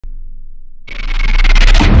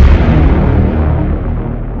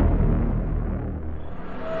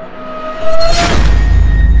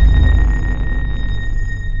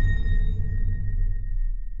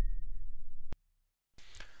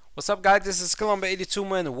What's up, guys? This is Columba82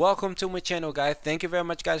 man. Welcome to my channel, guys. Thank you very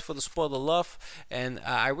much, guys, for the support, the love, and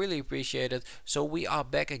I really appreciate it. So we are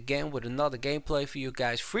back again with another gameplay for you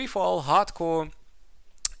guys, free for all, hardcore.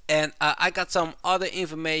 And I got some other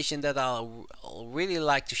information that I'll really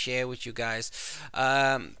like to share with you guys.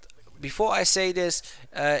 Before I say this,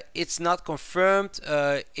 it's not confirmed.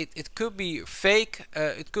 It could be fake,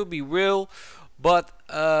 it could be real, but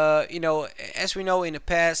you know, as we know in the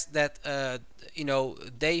past that you know,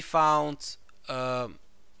 they found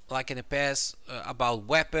like in the past about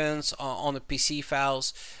weapons on the PC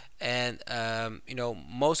files, and you know,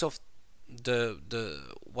 most of the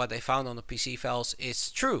what they found on the PC files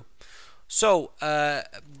is true. So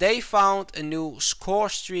they found a new score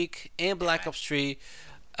streak in Black Ops 3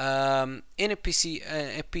 in a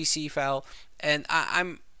PC file, and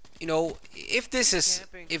I'm, you know, if this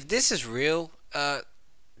is real,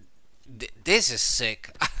 this is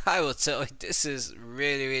sick. I will tell you, this is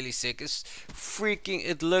really sick.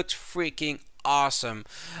 It looks freaking awesome.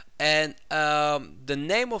 And the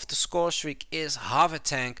name of the score streak is Hover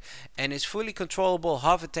Tank, and it's fully controllable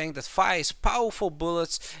hover tank that fires powerful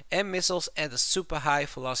bullets and missiles at a super high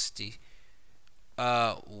velocity.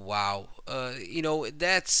 Wow, you know,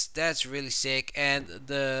 that's really sick. And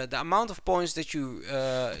the amount of points that you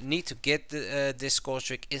need to get this score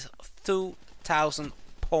streak is 2,000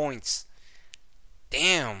 points.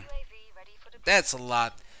 Damn, that's a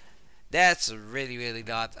lot. That's really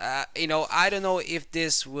lot. You know, I don't know if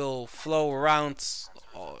this will flow around,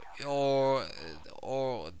 or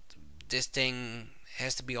this thing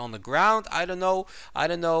has to be on the ground. I don't know. I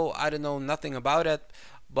don't know nothing about it,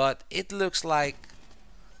 but it looks like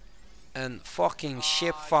a fucking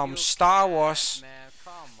ship from Star Wars.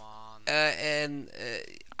 And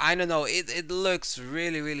I don't know. It looks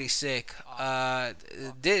really sick.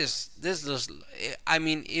 This does. I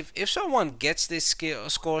mean, if someone gets this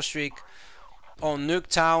score streak on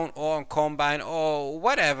NUKETOWN or on Combine or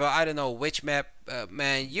whatever, I don't know which map,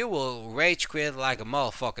 man, you will rage quit like a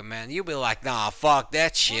motherfucker, man. You'll be like, nah, fuck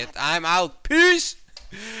that shit. I'm out. Peace.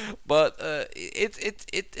 But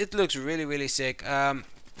it looks really sick.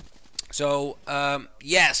 So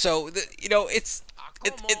yeah. So you know, it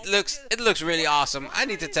looks really awesome. I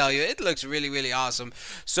need to tell you, it looks really awesome.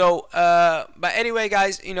 So but anyway,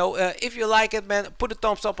 guys, you know, if you like it, man, put a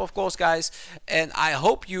thumbs up, of course, guys, and I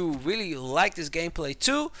hope you really like this gameplay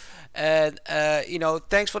too. And you know,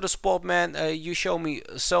 thanks for the support, man. You show me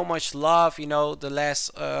so much love, you know, the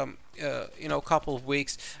last you know, couple of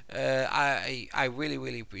weeks. I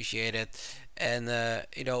really appreciate it. And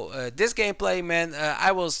you know, this gameplay, man,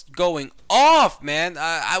 I was going off, man.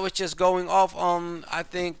 I was just going off on, I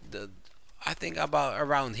think about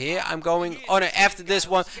around here. I'm going on it after this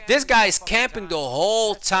one. This guy is camping the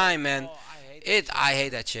whole time, man. I hate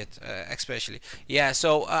that shit, especially. Yeah,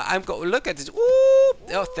 so I'm look at this. Ooh,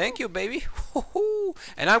 oh, thank you, baby.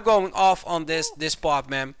 And I'm going off on this part,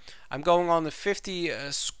 man. I'm going on the 50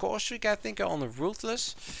 score streak, I think, on the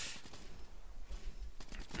Ruthless.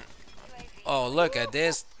 Oh, look at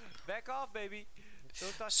this. Back off, baby.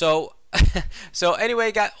 So so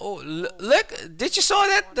anyway, guys, oh look, did you saw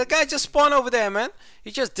that? The guy just spawned over there, man. He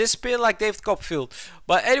just disappeared like David Copperfield.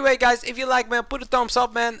 But anyway, guys, if you like, man, put a thumbs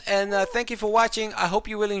up, man, and thank you for watching. I hope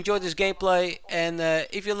you will enjoy this gameplay, and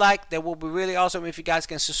if you like, that will be really awesome if you guys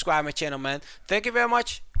can subscribe my channel, man. Thank you very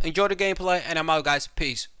much. Enjoy the gameplay, and I'm out, guys.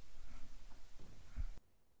 Peace.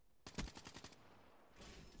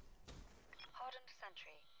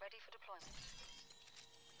 Ready for deployment.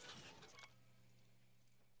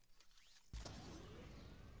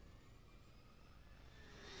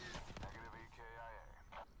 Negative EKIA.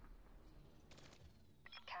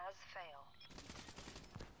 CAS fail.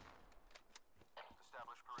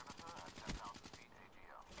 Establish perimeter at 10,000 feet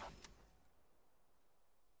AGL.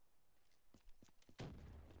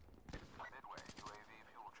 Midway, UAV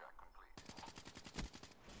fuel check complete.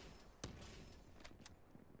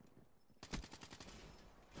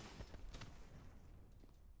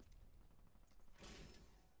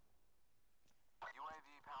 UAV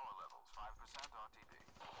power levels 5% RTB.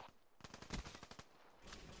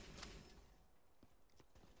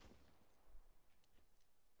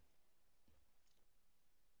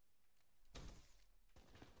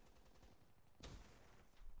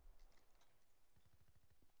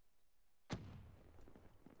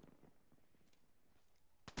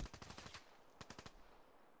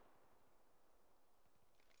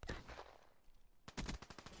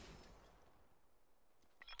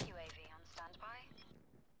 UAV on standby.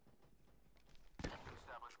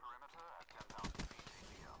 Establish perimeter at 10,000 feet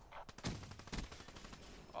AGL.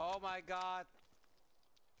 Oh my god.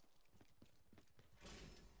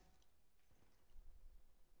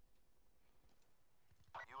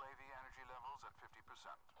 50%.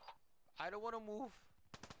 I don't want to move.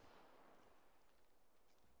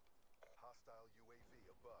 Hostile UAV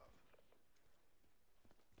above.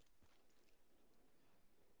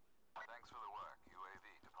 Thanks for the work. UAV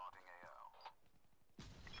departing AO.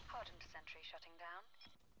 Hardened sentry shutting down.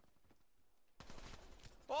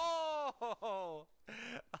 Oh!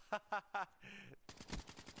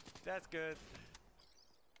 That's good.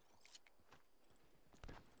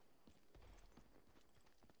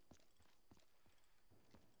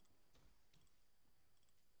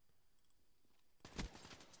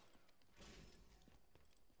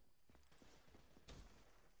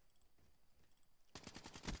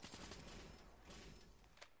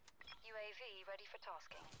 UAV ready for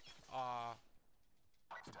tasking.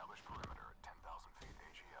 Establish perimeter at 10,000 feet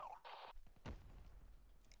AGL.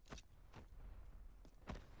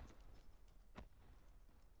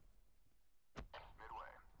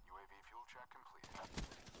 Midway. UAV fuel check complete.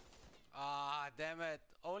 Damn it.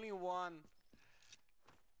 Only one.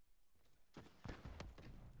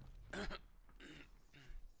 UAV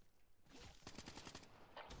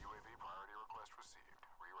priority request received.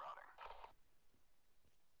 Rerouting.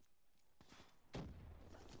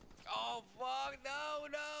 Oh fuck, no,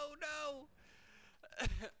 no, no.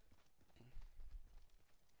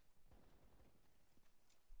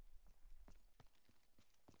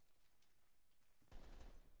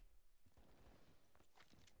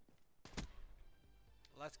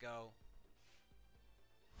 Let's go.